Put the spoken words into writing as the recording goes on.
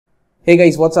Hey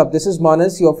guys, what's up? This is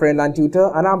Manas, your friend and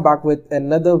tutor, and I'm back with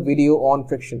another video on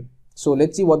friction. So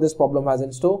let's see what this problem has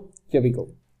in store. Here we go.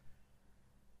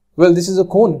 Well, this is a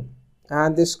cone,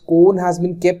 and this cone has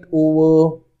been kept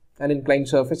over an inclined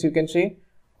surface, you can say,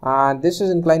 and this is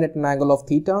inclined at an angle of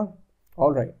theta.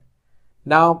 All right.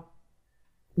 Now,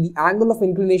 the angle of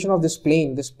inclination of this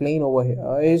plane over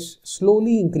here, is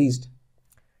slowly increased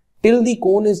till the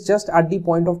cone is just at the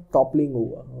point of toppling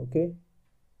over. Okay.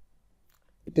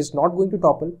 It is not going to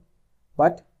topple,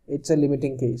 but it's a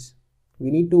limiting case.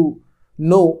 We need to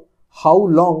know how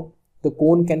long the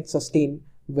cone can sustain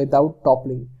without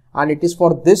toppling. And it is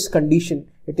for this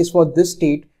condition, it is for this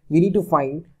state, we need to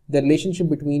find the relationship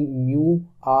between mu,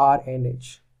 r and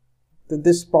h.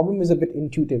 This problem is a bit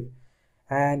intuitive,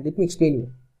 and let me explain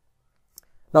you.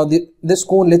 Now this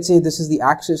cone, let's say this is the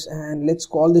axis, and let's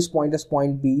call this point as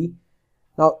point B.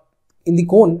 Now in the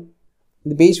cone, in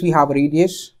the base we have a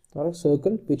radius, or a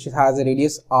circle which has a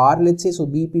radius r, let's say, so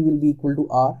BP will be equal to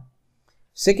r.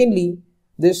 Secondly,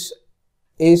 this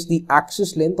is the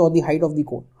axis length or the height of the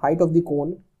cone. Height of the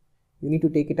cone, you need to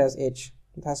take it as h.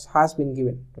 It has been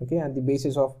given, okay, and the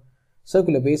basis of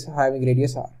circular base having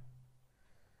radius r.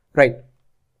 Right.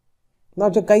 Now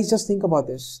guys, just think about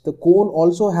this. The cone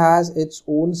also has its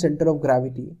own center of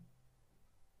gravity,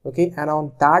 okay, and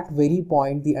on that very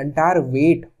point the entire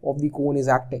weight of the cone is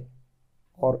acting,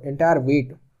 or entire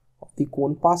weight of the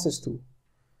cone passes through.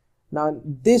 Now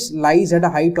this lies at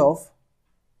a height of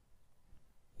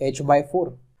h by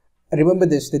 4. Remember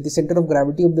this, that the center of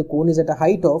gravity of the cone is at a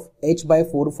height of h by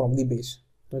 4 from the base.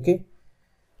 Okay.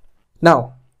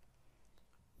 Now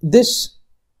this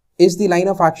is the line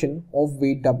of action of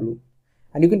weight W,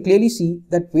 and you can clearly see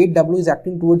that weight W is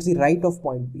acting towards the right of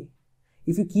point B.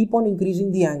 If you keep on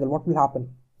increasing the angle, what will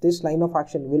happen? This line of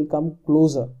action will come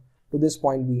closer to this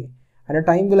point B, and a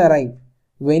time will arrive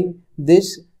when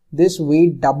this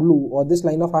weight W, or this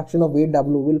line of action of weight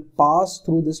W, will pass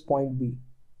through this point B.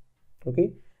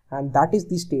 Okay, and that is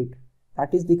the state,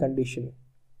 that is the condition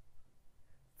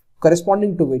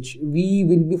corresponding to which we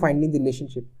will be finding the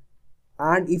relationship.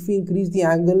 And if we increase the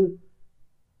angle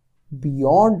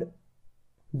beyond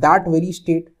that very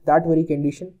state, that very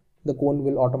condition, the cone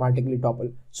will automatically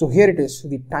topple. So here it is,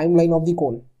 the timeline of the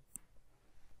cone.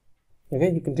 Okay,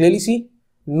 you can clearly see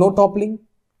no toppling.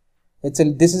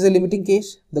 This is a limiting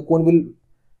case. The cone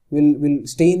will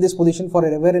stay in this position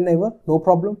forever and ever, no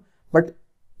problem. But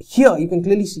here you can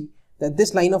clearly see that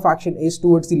this line of action is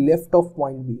towards the left of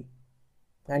point B,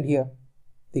 and here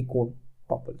the cone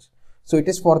topples. So it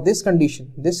is for this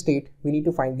condition, this state, we need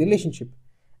to find the relationship.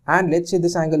 And let's say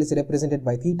this angle is represented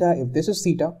by theta. If this is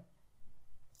theta,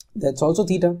 that's also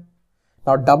theta.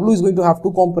 Now W is going to have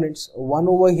two components, one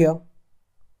over here.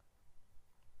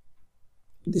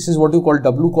 This is what you call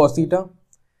W cos theta,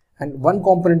 and one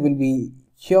component will be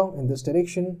here in this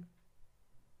direction,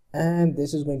 and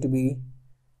this is going to be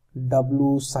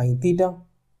W sin theta.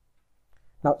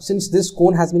 Now since this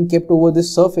cone has been kept over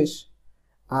this surface,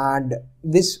 and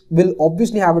this will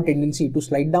obviously have a tendency to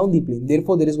slide down the plane,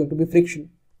 therefore there is going to be friction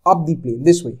up the plane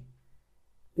this way.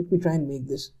 Let me try and make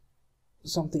this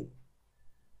something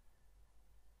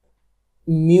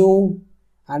mu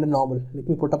and a normal. Let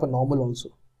me put up a normal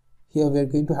also. Here we are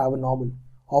going to have a normal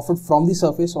offered from the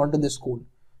surface onto this cone.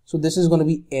 So this is going to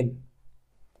be n.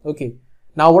 Okay.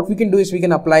 Now what we can do is we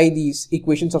can apply these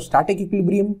equations of static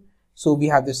equilibrium. So we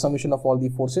have this summation of all the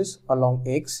forces along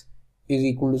x is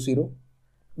equal to 0.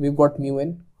 We've got mu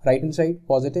n, right hand side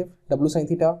positive, W sin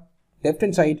theta, left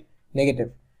hand side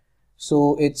negative.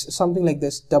 So it's something like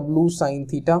this, W sin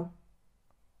theta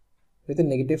with a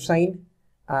negative sign,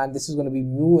 and this is going to be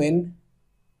mu n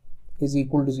is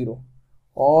equal to 0.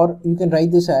 Or you can write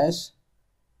this as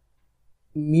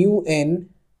mu n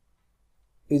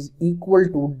is equal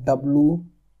to W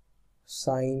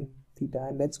sin theta,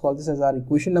 and let's call this as our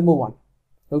equation number 1.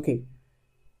 Okay.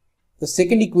 The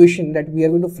second equation that we are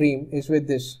going to frame is with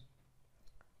this.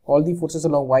 All the forces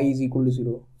along y is equal to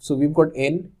 0. So we've got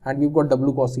n and we've got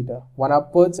W cos theta, one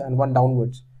upwards and one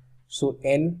downwards. So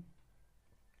n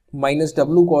minus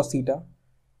W cos theta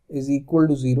is equal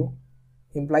to 0,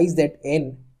 implies that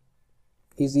n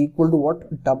is equal to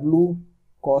what? W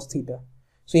cos theta.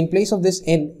 So in place of this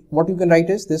n, what you can write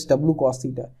is this W cos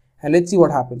theta. And let's see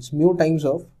what happens. Mu times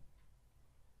of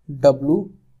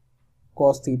W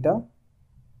cos theta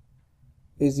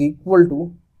is equal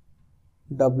to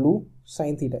W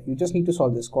sin theta. You just need to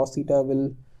solve this. Cos theta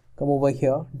will come over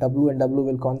here. W and W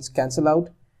will cancel out.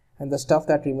 And the stuff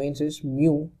that remains is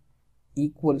mu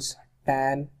equals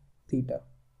tan theta.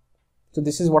 So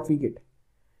this is what we get.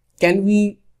 Can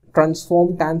we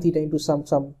transform tan theta into some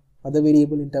other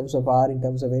variable in terms of r, in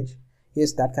terms of h?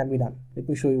 Yes, that can be done. Let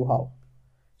me show you how.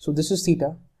 So this is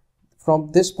theta.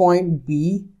 From this point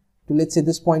B to, let's say,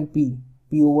 this point P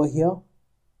over here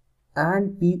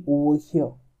and P over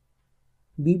here.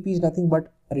 BP is nothing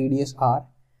but radius r,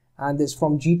 and this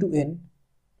from G to N,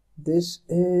 this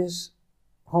is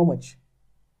how much?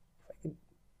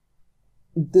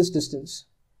 This distance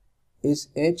is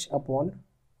h upon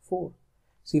 4.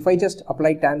 So if I just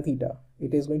apply tan theta,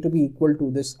 it is going to be equal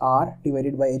to this r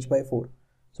divided by h by 4.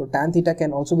 So tan theta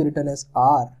can also be written as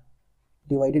r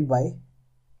divided by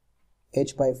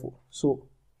h by 4. So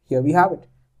here we have it,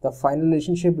 the final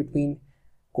relationship between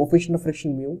coefficient of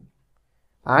friction mu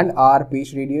and r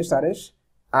base radius rs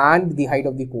and the height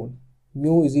of the cone.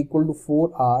 Mu is equal to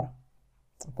 4r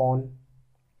upon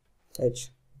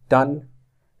h. Done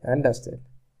and dusted.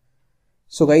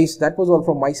 So guys, that was all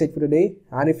from my side for today,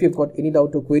 and if you've got any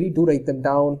doubt or query, do write them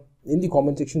down in the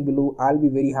comment section below. I'll be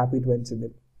very happy to answer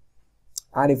them.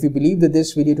 And if you believe that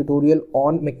this video tutorial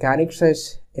on mechanics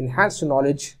has enhanced your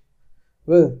knowledge,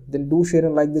 well, then do share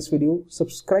and like this video,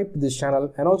 subscribe to this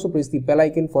channel, and also press the bell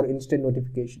icon for instant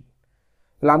notification.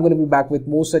 Well, I'm going to be back with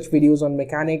more such videos on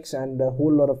mechanics and a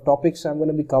whole lot of topics I'm going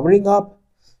to be covering up.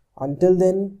 Until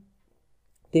then,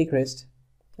 take rest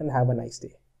and have a nice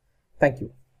day. Thank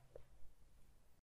you.